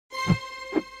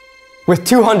With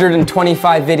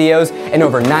 225 videos and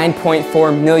over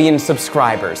 9.4 million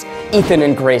subscribers, Ethan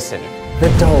and Grayson,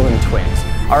 the Dolan Twins,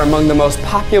 are among the most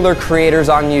popular creators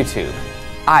on YouTube.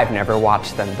 I've never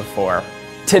watched them before.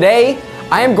 Today,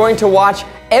 I am going to watch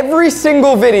every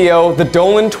single video the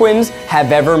Dolan Twins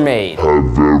have ever made.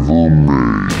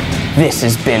 This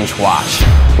is Binge Watch.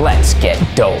 Let's get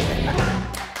Dolan.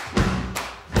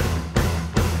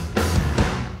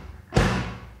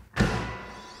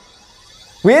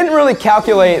 We didn't really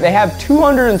calculate. They have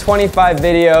 225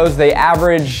 videos. They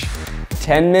average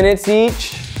 10 minutes each.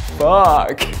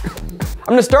 Fuck. I'm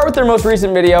gonna start with their most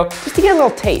recent video just to get a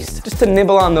little taste, just to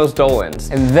nibble on those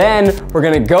Dolans. And then we're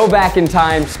gonna go back in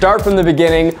time, start from the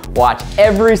beginning, watch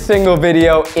every single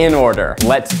video in order.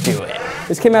 Let's do it.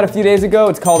 This came out a few days ago.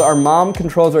 It's called Our Mom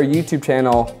Controls Our YouTube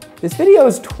Channel. This video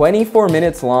is 24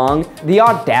 minutes long. The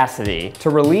audacity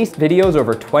to release videos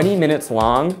over 20 minutes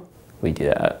long. We do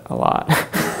that a lot.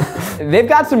 They've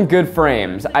got some good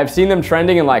frames. I've seen them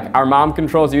trending in like Our Mom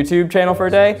Controls YouTube channel for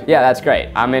a day. Yeah, that's great.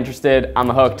 I'm interested, I'm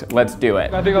hooked, let's do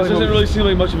it. I think this doesn't really seem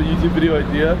like much of a YouTube video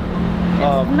idea.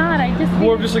 It's not, I just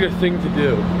more of just like a thing to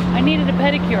do. I needed a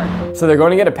pedicure. So they're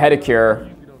going to get a pedicure.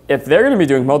 If they're gonna be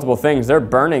doing multiple things, they're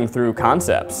burning through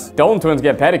concepts. Dolan Twins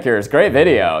get pedicures, great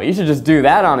video. You should just do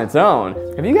that on its own.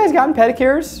 Have you guys gotten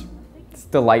pedicures? It's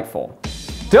delightful.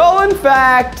 Dolan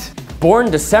fact.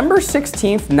 Born December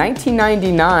 16th,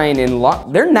 1999 in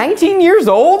they're 19 years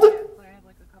old?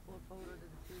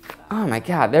 Oh my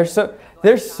God,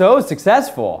 they're so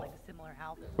successful.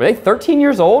 Were they 13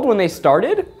 years old when they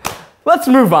started? Let's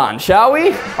move on, shall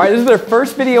we? All right, this is their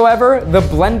first video ever, the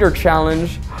Blender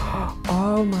Challenge.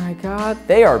 Oh my God,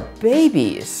 they are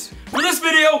babies. For this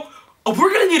video,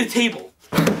 we're gonna need a table.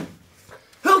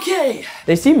 Okay.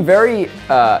 They seem very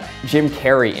Jim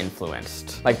Carrey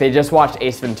influenced. Like they just watched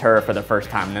Ace Ventura for the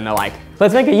first time and then they're like,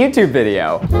 let's make a YouTube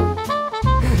video.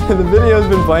 The video's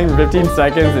been playing for 15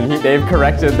 seconds and they've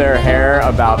corrected their hair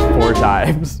about 4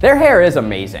 times. Their hair is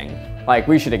amazing. Like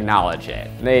we should acknowledge it.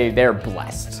 They're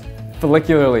blessed.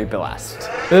 Follicularly blessed.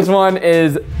 This one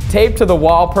is taped to the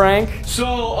wall prank.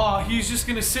 So he's just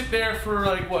gonna sit there for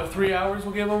like what, 3 hours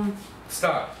we'll give him?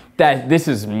 Stop. This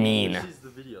is mean. This is the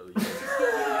video.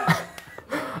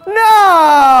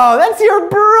 No, that's your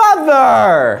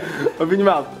brother. Open your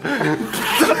mouth. I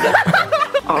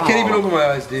can't even open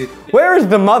my eyes, dude. Where's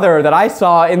the mother that I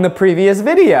saw in the previous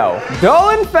video?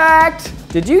 Dolan fact.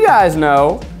 Did you guys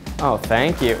know? Oh,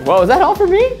 thank you. Whoa, was that all for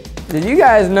me? Did you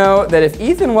guys know that if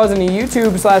Ethan wasn't a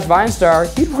YouTube/Vine star,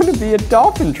 he'd want to be a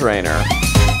dolphin trainer?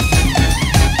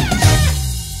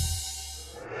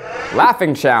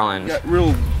 Laughing challenge. Got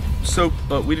real soap,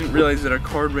 but we didn't realize that our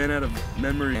card ran out of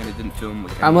memory and it didn't film.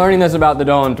 I'm learning this about the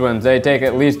Dolan Twins. They take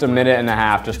at least 1.5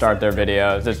 minutes to start their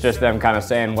videos. It's just them kind of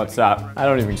saying what's up. I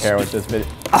don't even care what this video.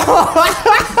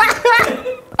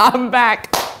 I'm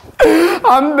back.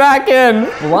 I'm back in.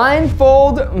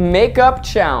 Blindfold makeup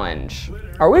challenge.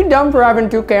 Are we dumb for having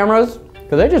 2 cameras?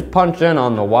 Because they just punch in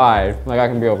on the wide. Like I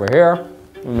can be over here,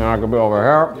 and then I can be over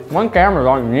here. 1 camera's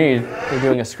all you need. We're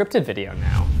doing a scripted video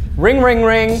now. Ring, ring,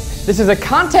 ring. This is a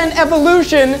content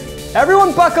evolution.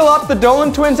 Everyone buckle up, the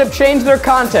Dolan Twins have changed their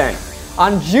content.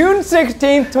 On June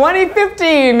 16th,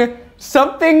 2015,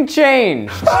 something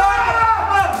changed.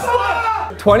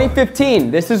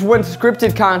 2015, this is when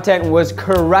scripted content was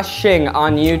crushing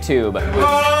on YouTube.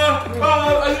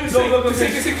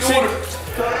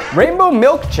 Rainbow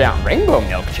Milk Challenge. Rainbow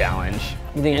Milk Challenge?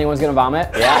 You think anyone's gonna vomit?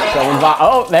 Yeah, someone's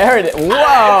oh, there it is.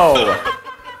 Whoa!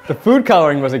 The food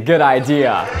coloring was a good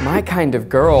idea. My kind of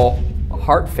girl,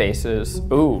 heart faces.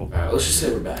 Ooh. All right, let's just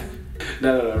say we're back.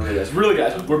 No, really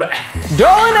guys, we're back.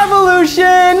 Dolan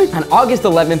Evolution! On August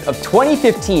 11th of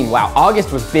 2015, wow,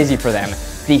 August was busy for them.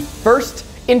 The first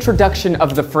introduction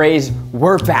of the phrase,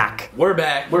 we're back. We're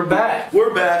back, we're back,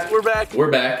 we're back, we're back, we're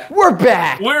back. We're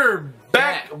back! We're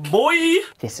back, boy!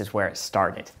 This is where it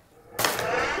started.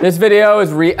 This video is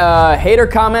Hater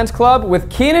Comments Club with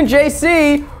Keen and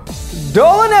JC.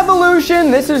 Dolan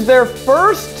Evolution, this is their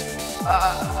first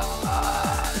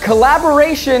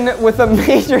collaboration with a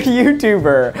major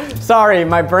YouTuber. Sorry,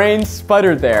 my brain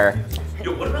sputtered there.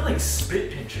 Yo, what about like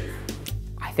Spit Pincher?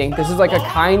 I think this is like a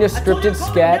kind of scripted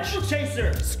sketch.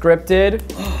 Scripted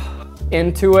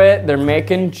into it. They're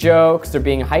making jokes. They're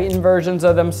being heightened versions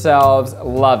of themselves.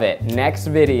 Love it. Next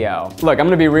video. Look, I'm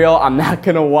gonna be real. I'm not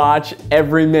gonna watch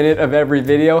every minute of every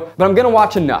video, but I'm gonna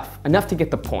watch enough to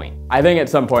get the point. I think at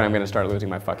some point I'm gonna start losing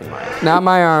my fucking mind. Not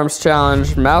My Arms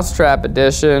Challenge, Mousetrap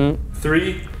Edition.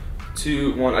 3,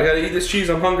 2, 1. I gotta eat this cheese.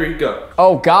 I'm hungry. Go.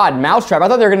 Oh God, Mousetrap. I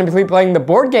thought they were gonna be playing the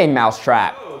board game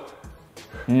Mousetrap.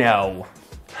 No.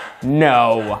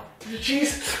 No.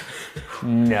 Cheese.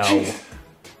 No.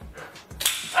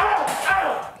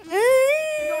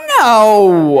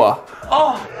 No!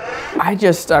 I'm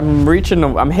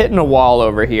hitting a wall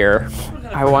over here.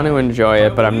 I want to enjoy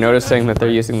it, but I'm noticing that they're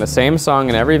using the same song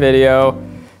in every video.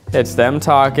 It's them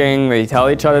talking, they tell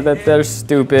each other that they're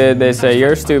stupid, they say,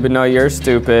 you're stupid, no, you're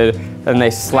stupid, then they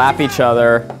slap each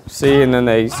other, see, and then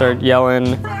they start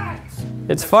yelling.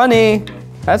 It's funny,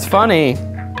 that's funny.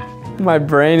 My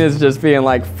brain is just being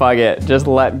like, fuck it, just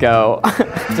let go.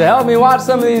 To help me watch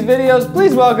some of these videos,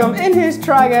 please welcome in his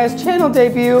Try Guys channel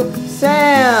debut,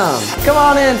 Sam. Come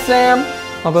on in, Sam.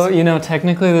 Although, you know,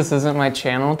 technically this isn't my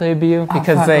channel debut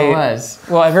because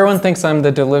well, everyone thinks I'm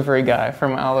the delivery guy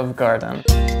from Olive Garden.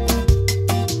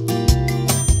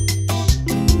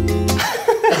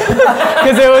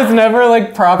 Because it was never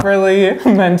like properly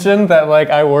mentioned that like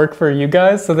I work for you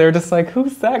guys, so they were just like,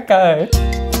 who's that guy?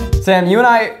 Sam, you and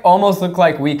I almost look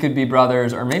like we could be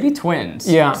brothers or maybe twins.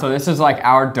 Yeah. So this is like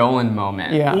our Dolan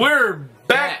moment. Yeah. We're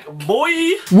back, boy.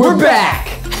 We're back.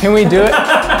 Can we do it?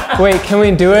 Wait, can we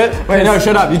do it? Wait, no,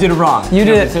 shut up. You did it wrong. You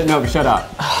did it. No, shut up.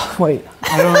 Wait,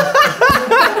 I don't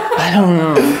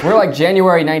know. We're like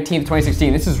January 19th,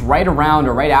 2016. This is right around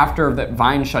or right after that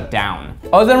Vine shut down.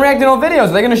 Oh, then reacting on videos.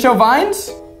 Are they gonna show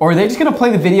Vines? Or are they just gonna play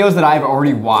the videos that I've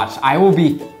already watched? I will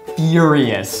be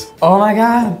furious. Oh my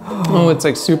God. Oh, it's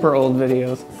like super old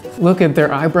videos. Look at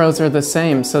their eyebrows are the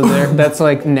same, so that's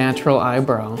like natural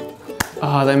eyebrow.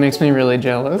 Oh, that makes me really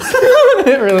jealous.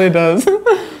 It really does.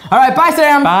 All right, bye,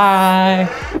 Sam. Bye.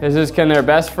 This is Can Their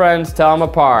Best Friends Tell Them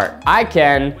Apart? I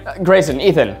can. Grayson,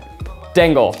 Ethan,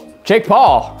 Dangle, Jake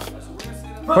Paul.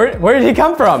 Where did he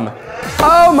come from?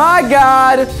 Oh my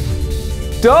God.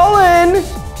 Dolan.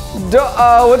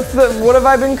 What have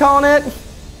I been calling it?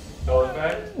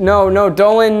 No,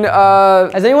 Dolan,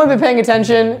 has anyone been paying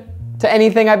attention to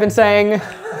anything I've been saying?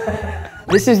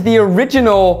 This is the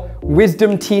original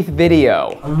wisdom teeth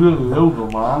video.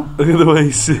 Look at the way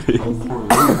he's sitting.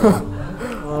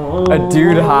 A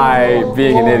dude high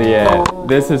being an idiot.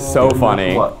 This is so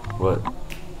funny. What?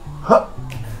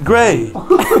 Gray.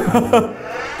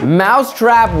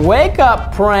 Mousetrap wake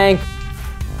up prank.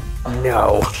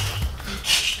 No.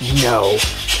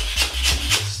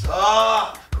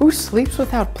 Stop. Who sleeps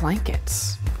without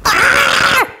blankets?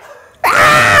 Ah!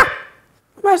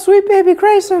 My sweet baby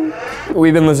Grayson.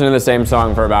 We've been listening to the same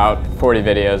song for about 40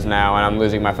 videos now, and I'm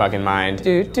losing my fucking mind.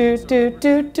 Oh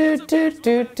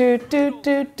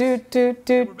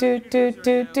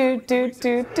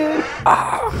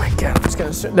my God, I'm just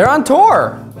gonna. They're on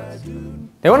tour.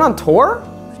 They went on tour?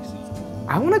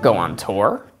 I want to go on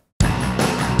tour.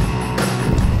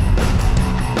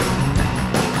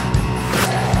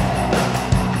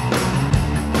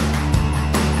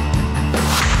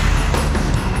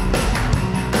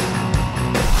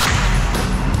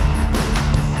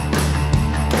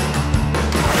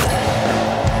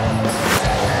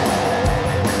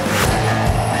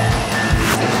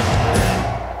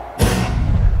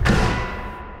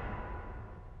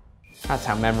 That's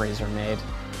how memories are made.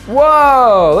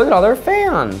 Whoa, look at all their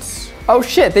fans. Oh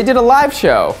shit, they did a live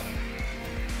show.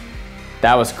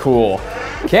 That was cool.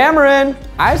 Cameron,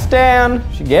 I stand.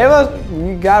 She gave us,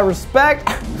 you got respect.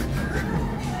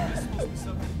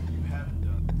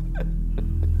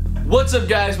 What's up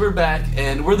guys, we're back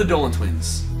and we're the Dolan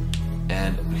Twins.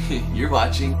 And you're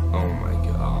watching, oh my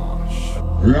gosh.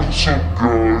 What's up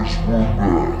guys, we're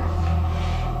back.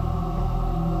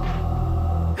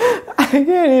 I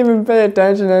can't even pay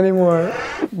attention anymore.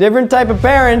 Different type of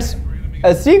parents,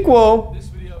 a sequel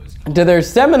to their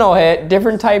seminal hit,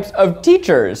 Different Types of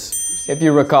Teachers, if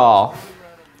you recall.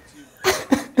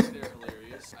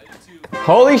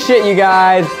 Holy shit, you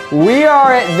guys. We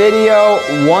are at video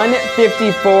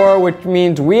 154, which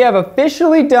means we have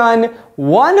officially done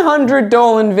 100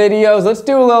 Dolan videos. Let's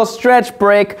do a little stretch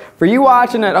break. For you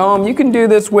watching at home, you can do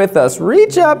this with us.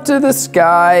 Reach up to the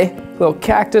sky, little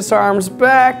cactus arms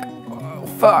back.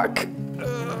 Fuck. A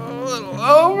little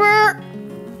over.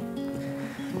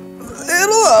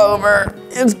 Little over.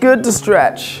 It's good to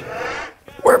stretch.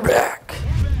 We're back.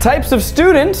 Types of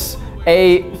Students,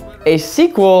 a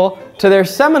sequel to their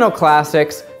seminal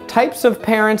classics, Types of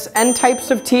Parents and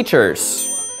Types of Teachers.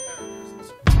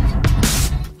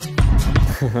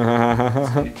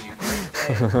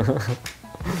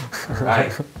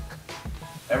 Alright.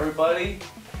 Everybody,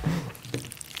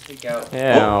 take out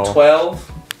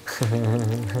 12.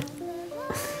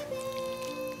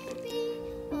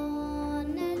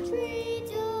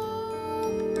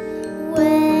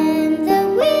 When the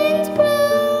wind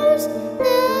blows,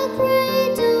 the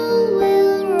cradle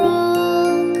will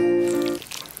rock.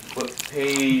 what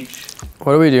page?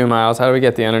 What do we do, Miles? How do we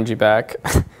get the energy back? I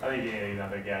think you need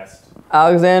another guy. guest.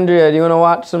 Alexandria, do you want to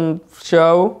watch some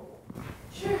show?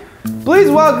 Sure. Please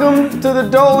welcome to the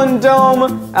Dolan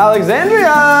Dome,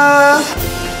 Alexandria!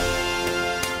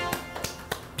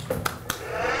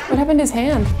 What happened to his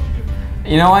hand?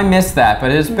 You know, I missed that,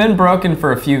 but it's been broken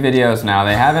for a few videos now.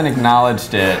 They haven't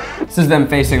acknowledged it. This is them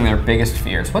facing their biggest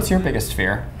fears. What's your biggest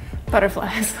fear?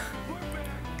 Butterflies.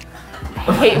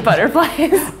 I hate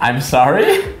butterflies. I'm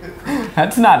sorry?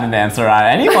 That's not an answer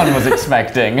anyone was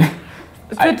expecting.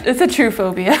 It's a true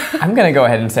phobia. I'm gonna go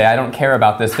ahead and say I don't care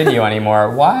about this video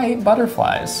anymore. Why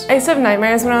butterflies? I used to have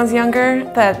nightmares when I was younger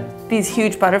that these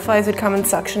huge butterflies would come and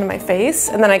suction my face,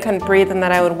 and then I couldn't breathe, and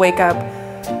then I would wake up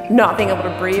not being able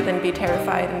to breathe and be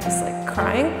terrified and just like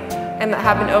crying. And that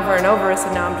happened over and over, so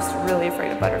now I'm just really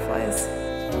afraid of butterflies.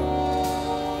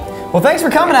 Well, thanks for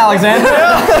coming,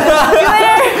 Alexandria. See you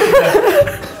later.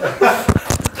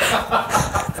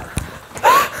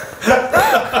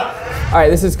 All right,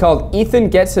 this is called Ethan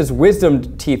Gets His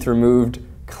Wisdom Teeth Removed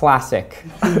Classic.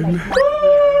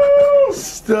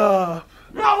 Stop.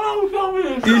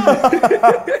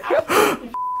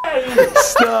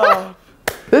 Stop.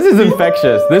 This is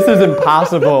infectious. This is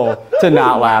impossible to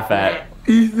not laugh at.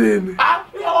 Ethan. Ah,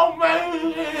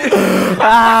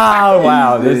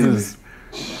 wow, this is...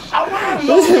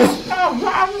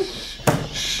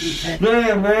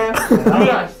 Man.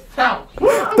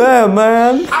 Damn,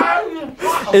 man.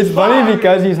 It's funny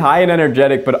because he's high and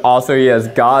energetic, but also he has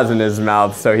gauze in his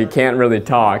mouth, so he can't really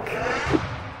talk.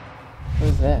 What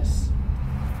is this?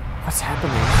 What's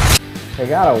happening? They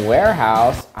got a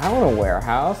warehouse. I want a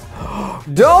warehouse.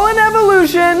 Dolan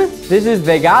Evolution! This is,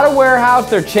 they got a warehouse.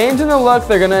 They're changing the look.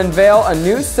 They're gonna unveil a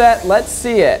new set. Let's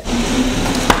see it.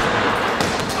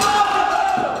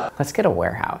 Let's get a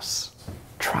warehouse.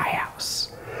 Tryhouse.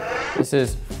 This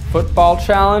is football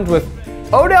challenge with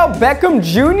Odell Beckham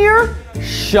Jr.?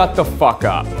 Shut the fuck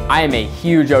up. I am a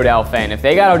huge Odell fan. If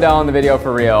they got Odell in the video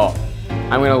for real,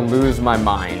 I'm gonna lose my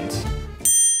mind.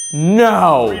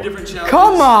 No!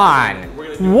 Come on!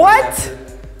 What?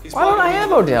 Why don't I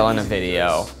have Odell in a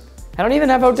video? I don't even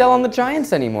have Odell on the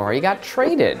Giants anymore. He got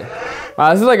traded.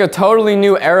 Wow, this is like a totally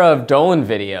new era of Dolan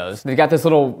videos. They've got this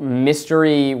little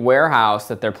mystery warehouse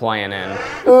that they're playing in.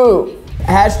 Ooh,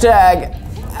 hashtag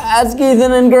Ask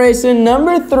Ethan and Grayson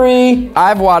 #3.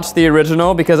 I've watched the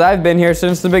original because I've been here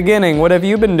since the beginning. What have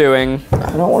you been doing?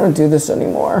 I don't want to do this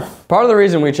anymore. Part of the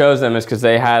reason we chose them is because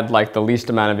they had like the least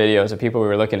amount of videos of people we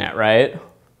were looking at, right?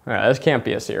 All right, this can't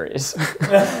be a series.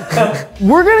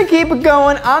 We're gonna keep it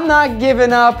going. I'm not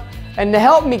giving up. And to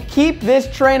help me keep this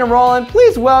train rolling,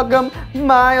 please welcome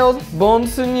Miles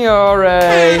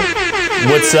Bonsignore.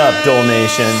 What's up, Dole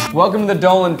Nation? Welcome to the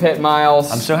Dolan Pit, Miles.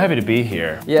 I'm so happy to be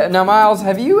here. Yeah, now Miles,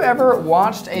 have you ever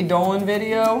watched a Dolan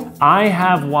video? I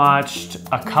have watched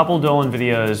a couple Dolan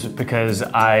videos because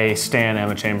I stan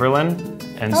Emma Chamberlain.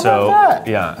 And How about that?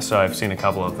 Yeah, so I've seen a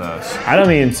couple of those. I don't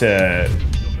mean to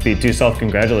be too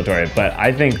self-congratulatory, but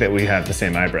I think that we have the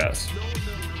same eyebrows.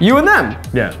 You and them?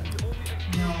 Yeah.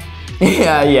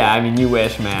 Yeah, I mean, you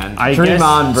wish, man. I Dream guess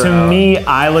on, bro. to me,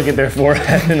 I look at their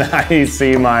forehead and I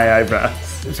see my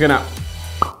eyebrows. It's gonna...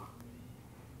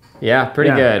 Yeah, pretty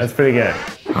good. That's pretty good.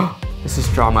 This is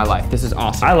Draw My Life. This is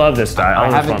awesome. I love this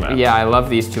style. Yeah, I love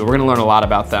these two. We're gonna learn a lot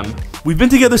about them. We've been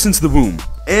together since the womb,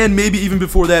 and maybe even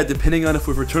before that, depending on if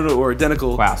we're fraternal or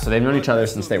identical. Wow, so they've known each other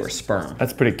since they were sperm.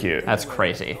 That's pretty cute. That's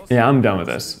crazy. Yeah, I'm done with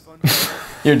this.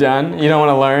 You're done? You don't want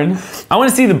to learn? I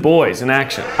want to see the boys in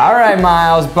action. All right,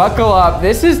 Miles, buckle up.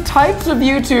 This is Types of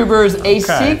YouTubers, a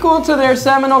sequel to their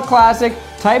seminal classic,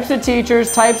 Types of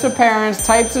Teachers, Types of Parents,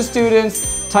 Types of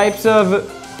Students, Types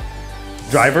of...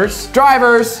 Drivers?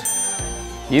 Drivers.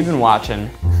 You've been watching.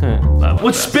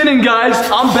 What's spinning, guys?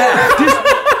 I'm back.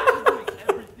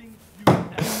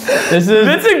 That's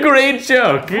a great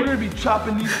joke. We're gonna be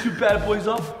chopping these two bad boys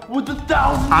up with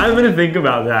 1,000. I'm gonna think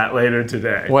about that later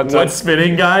today. What's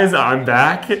spinning, guys? I'm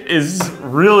back is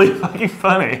really fucking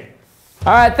funny.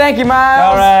 All right, thank you, Miles.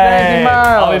 All right. Thank you,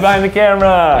 Miles. I'll be behind the camera.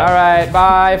 All right,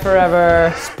 bye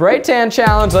forever. Spray tan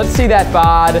challenge. Let's see that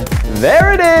bod.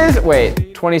 There it is.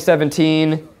 Wait,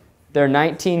 2017. They're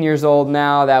 19 years old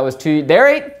now. That was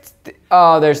they're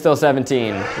they're still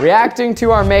 17. Reacting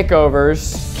to our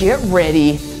makeovers. Get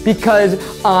ready, because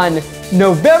on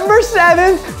November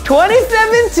 7th,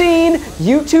 2017,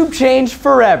 YouTube changed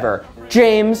forever.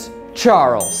 James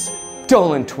Charles,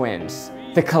 Dolan Twins,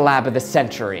 the collab of the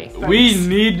century. We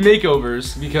need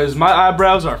makeovers because my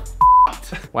eyebrows are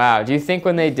f***ed. Wow, do you think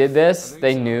when they did this,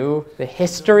 they knew the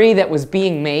history that was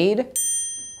being made?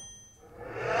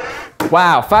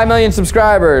 Wow, 5 million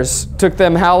subscribers. Took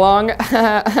them how long?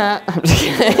 I'm just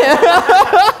kidding.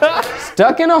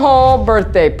 Stuck in a hole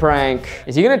birthday prank.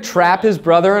 Is he gonna trap his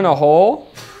brother in a hole?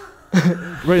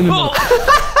 Right in the middle.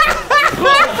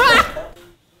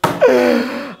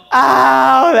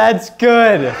 Oh, that's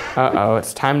good. Uh-oh,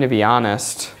 it's time to be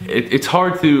honest. It's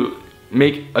hard to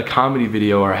make a comedy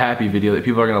video or a happy video that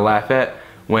people are gonna laugh at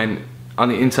when on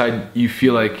the inside you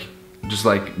feel like just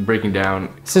like breaking down.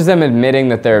 This is them admitting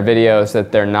that there are videos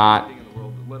that they're not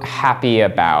happy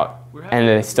about and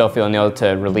they still feel the need to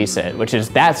release it,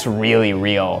 that's really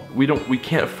real. We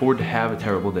can't afford to have a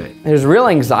terrible day. There's real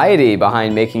anxiety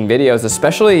behind making videos,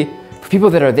 especially for people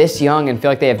that are this young and feel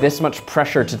like they have this much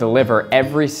pressure to deliver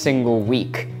every single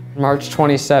week. March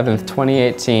 27th,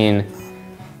 2018,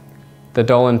 the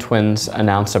Dolan Twins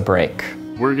announce a break.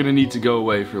 We're gonna need to go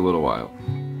away for a little while.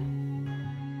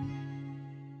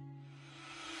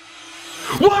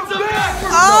 What's back?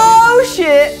 Oh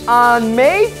shit! On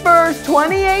May 1st,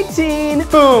 2018,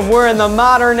 boom, we're in the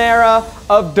modern era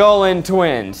of Dolan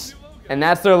Twins. And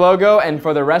that's their logo, and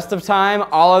for the rest of time,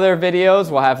 all of their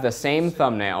videos will have the same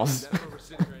thumbnails.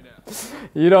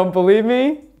 You don't believe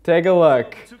me? Take a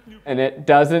look. And it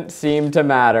doesn't seem to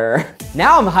matter.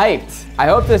 Now I'm hyped. I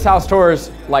hope this house tour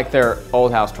is like their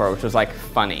old house tour, which was like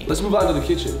funny. Let's move on to the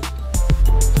kitchen.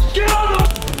 Get on the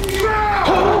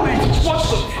holy, what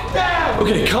the?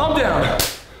 Okay, calm down.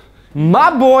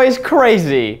 My boy's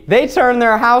crazy. They turned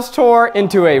their house tour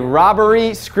into a robbery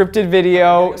scripted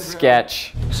video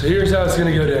sketch. So here's how it's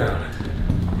gonna go down.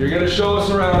 You're gonna show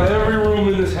us around every room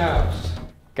in this house.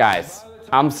 Guys,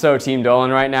 I'm so Team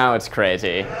Dolan right now, it's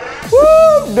crazy.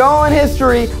 Woo! Dolan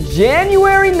history,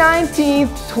 January 19th,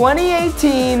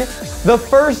 2018, the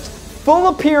first full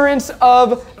appearance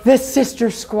of the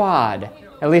Sister Squad.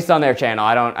 At least on their channel.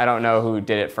 I don't know who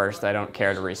did it first. I don't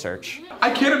care to research.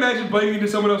 I can't imagine biting into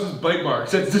someone else's bite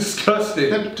marks. That's disgusting.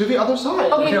 Then to the other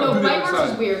side. Okay, no, bite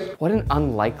marks is weird. What an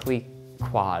unlikely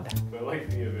quad. They're like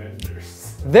the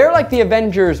Avengers. They're like the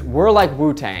Avengers, we're like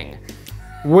Wu-Tang.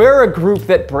 We're a group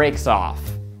that breaks off.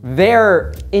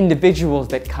 They're individuals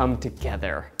that come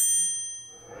together.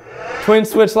 Twins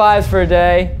switch lives for a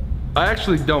day. I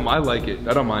actually don't. I like it.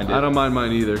 I don't mind it. I don't mind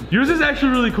mine either. Yours is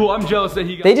actually really cool. I'm jealous that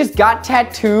he got. They just got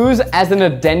tattoos as an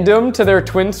addendum to their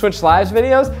Twin Switch Lives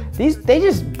videos. They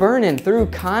just burning through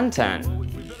content.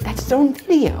 That's their own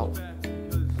video.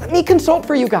 Let me consult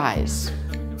for you guys.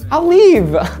 I'll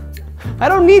leave. I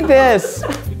don't need this.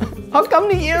 I'll come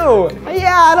to you.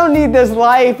 Yeah, I don't need this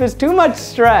life. It's too much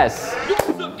stress.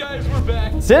 What's up, guys? We're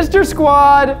back. Sister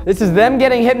Squad. This is them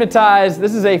getting hypnotized.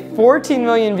 This is a 14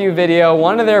 million view video,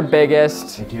 one of their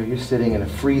biggest. Hey dear, you're sitting in a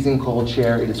freezing cold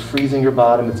chair. It is freezing your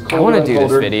bottom. It's colder. I want to do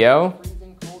colder. this video.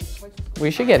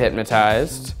 We should get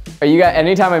hypnotized. Are you guys?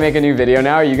 Anytime I make a new video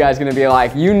now, are you guys gonna be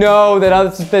like, you know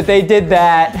that they did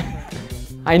that?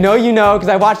 I know you know because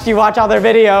I watched you watch all their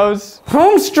videos.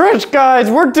 Home stretch, guys.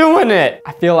 We're doing it.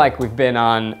 I feel like we've been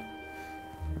on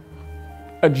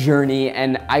a journey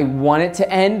and I want it to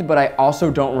end, but I also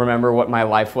don't remember what my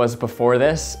life was before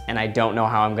this and I don't know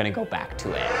how I'm gonna go back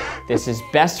to it. This is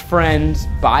Best Friends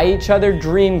Buy Each Other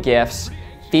Dream Gifts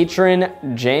featuring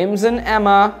James and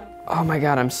Emma. Oh my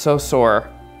God, I'm so sore.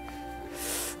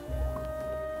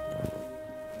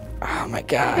 Oh my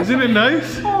God. Isn't it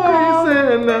nice? Oh,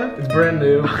 it's brand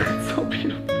new. It's so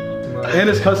beautiful. And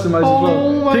it's customized as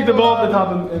well. Take the ball off the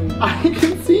top and I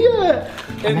can see it.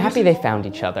 I'm happy they found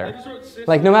each other.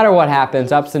 Like no matter what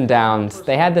happens, ups and downs,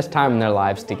 they had this time in their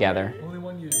lives together.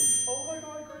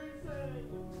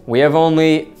 We have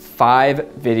only 5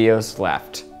 videos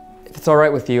left. If it's all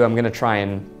right with you, I'm gonna try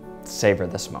and savor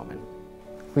this moment.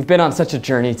 We've been on such a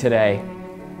journey today,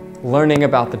 learning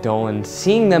about the Dolans,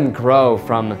 seeing them grow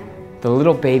from the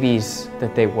little babies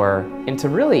that they were into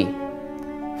really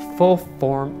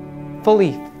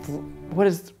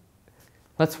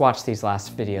let's watch these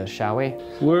last videos, shall we?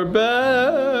 we're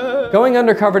back. Going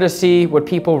undercover to see what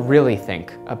people really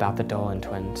think about the Dolan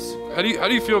Twins. How do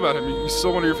you feel about him? He's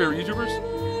still one of your favorite YouTubers?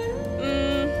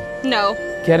 No.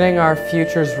 Getting our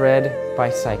futures read by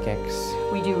psychics.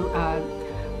 We do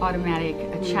automatic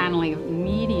channeling of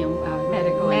medium,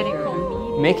 medical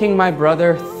medium. Making my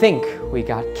brother think we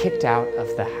got kicked out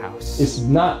of the house. It's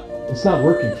not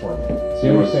working for me. Do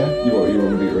you understand? You want me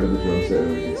to get rid of the drum set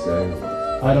and we can stay?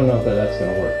 I don't know if that's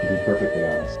gonna work, to be perfectly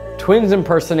honest. Twins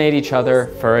impersonate each other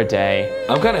for a day.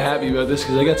 I'm kind of happy about this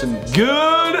because I got some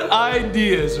good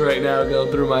ideas right now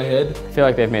going through my head. I feel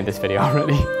like they've made this video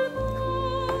already.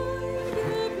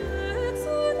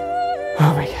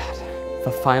 Oh my God.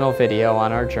 The final video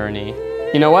on our journey.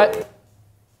 You know what?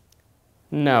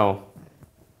 No.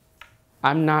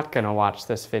 I'm not gonna watch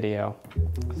this video.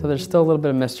 So there's still a little bit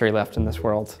of mystery left in this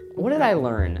world. What did I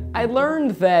learn? I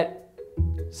learned that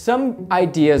Some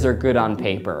ideas are good on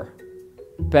paper,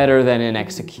 better than in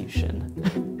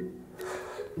execution.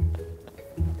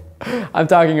 I'm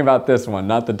talking about this one,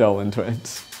 not the Dolan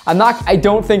Twins. I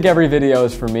don't think every video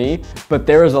is for me, but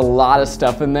there is a lot of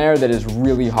stuff in there that is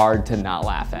really hard to not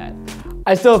laugh at.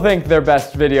 I still think their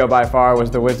best video by far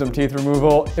was the wisdom teeth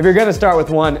removal. If you're gonna start with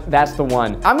one, that's the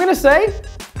one. I'm gonna say,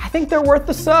 I think they're worth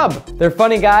the sub. They're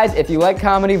funny guys. If you like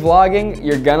comedy vlogging,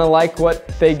 you're gonna like what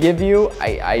they give you.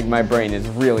 My brain is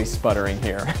really sputtering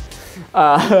here.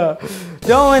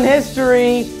 Dolan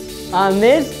history. On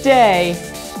this day,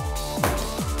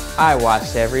 I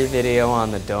watched every video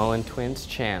on the Dolan Twins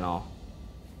channel.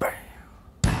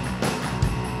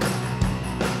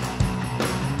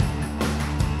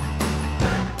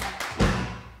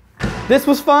 This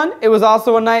was fun. It was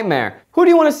also a nightmare. Who do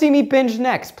you want to see me binge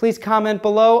next? Please comment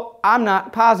below. I'm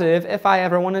not positive if I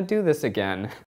ever want to do this again.